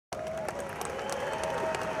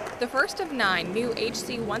The first of 9 new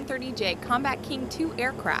HC-130J Combat King II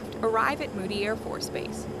aircraft arrive at Moody Air Force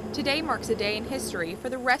Base. Today marks a day in history for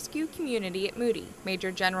the rescue community at Moody.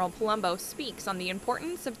 Major General Poloumbo speaks on the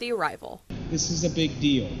importance of the arrival. This is a big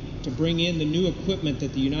deal to bring in the new equipment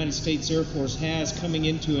that the United States Air Force has coming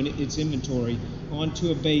into its inventory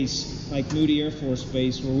onto a base like Moody Air Force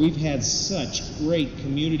Base, where we've had such great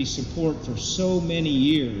community support for so many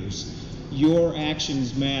years. Your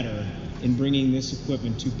actions matter in bringing this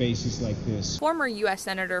equipment to bases like this. Former U.S.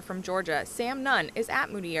 Senator from Georgia, Sam Nunn, is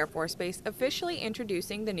at Moody Air Force Base officially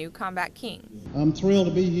introducing the new Combat King. I'm thrilled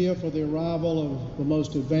to be here for the arrival of the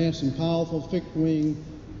most advanced and powerful fixed-wing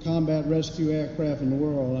combat rescue aircraft in the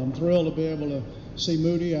world. I'm thrilled to be able to see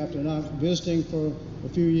Moody after not visiting for a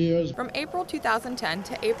few years. From April 2010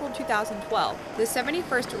 to April 2012, the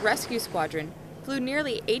 71st Rescue Squadron flew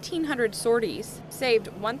nearly 1,800 sorties, saved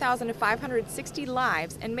 1,560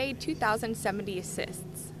 lives, and made 2,070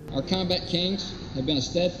 assists. Our Combat Kings have been a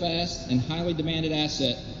steadfast and highly demanded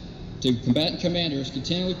asset to combatant commanders,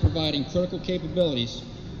 continually providing critical capabilities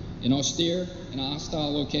in austere and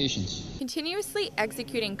hostile locations. Continuously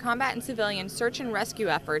executing combat and civilian search and rescue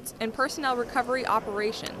efforts and personnel recovery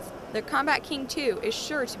operations, the Combat King II is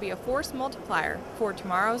sure to be a force multiplier for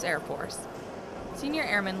tomorrow's Air Force. Senior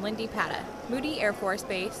Airman Lindy Pata, Moody Air Force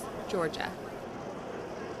Base, Georgia.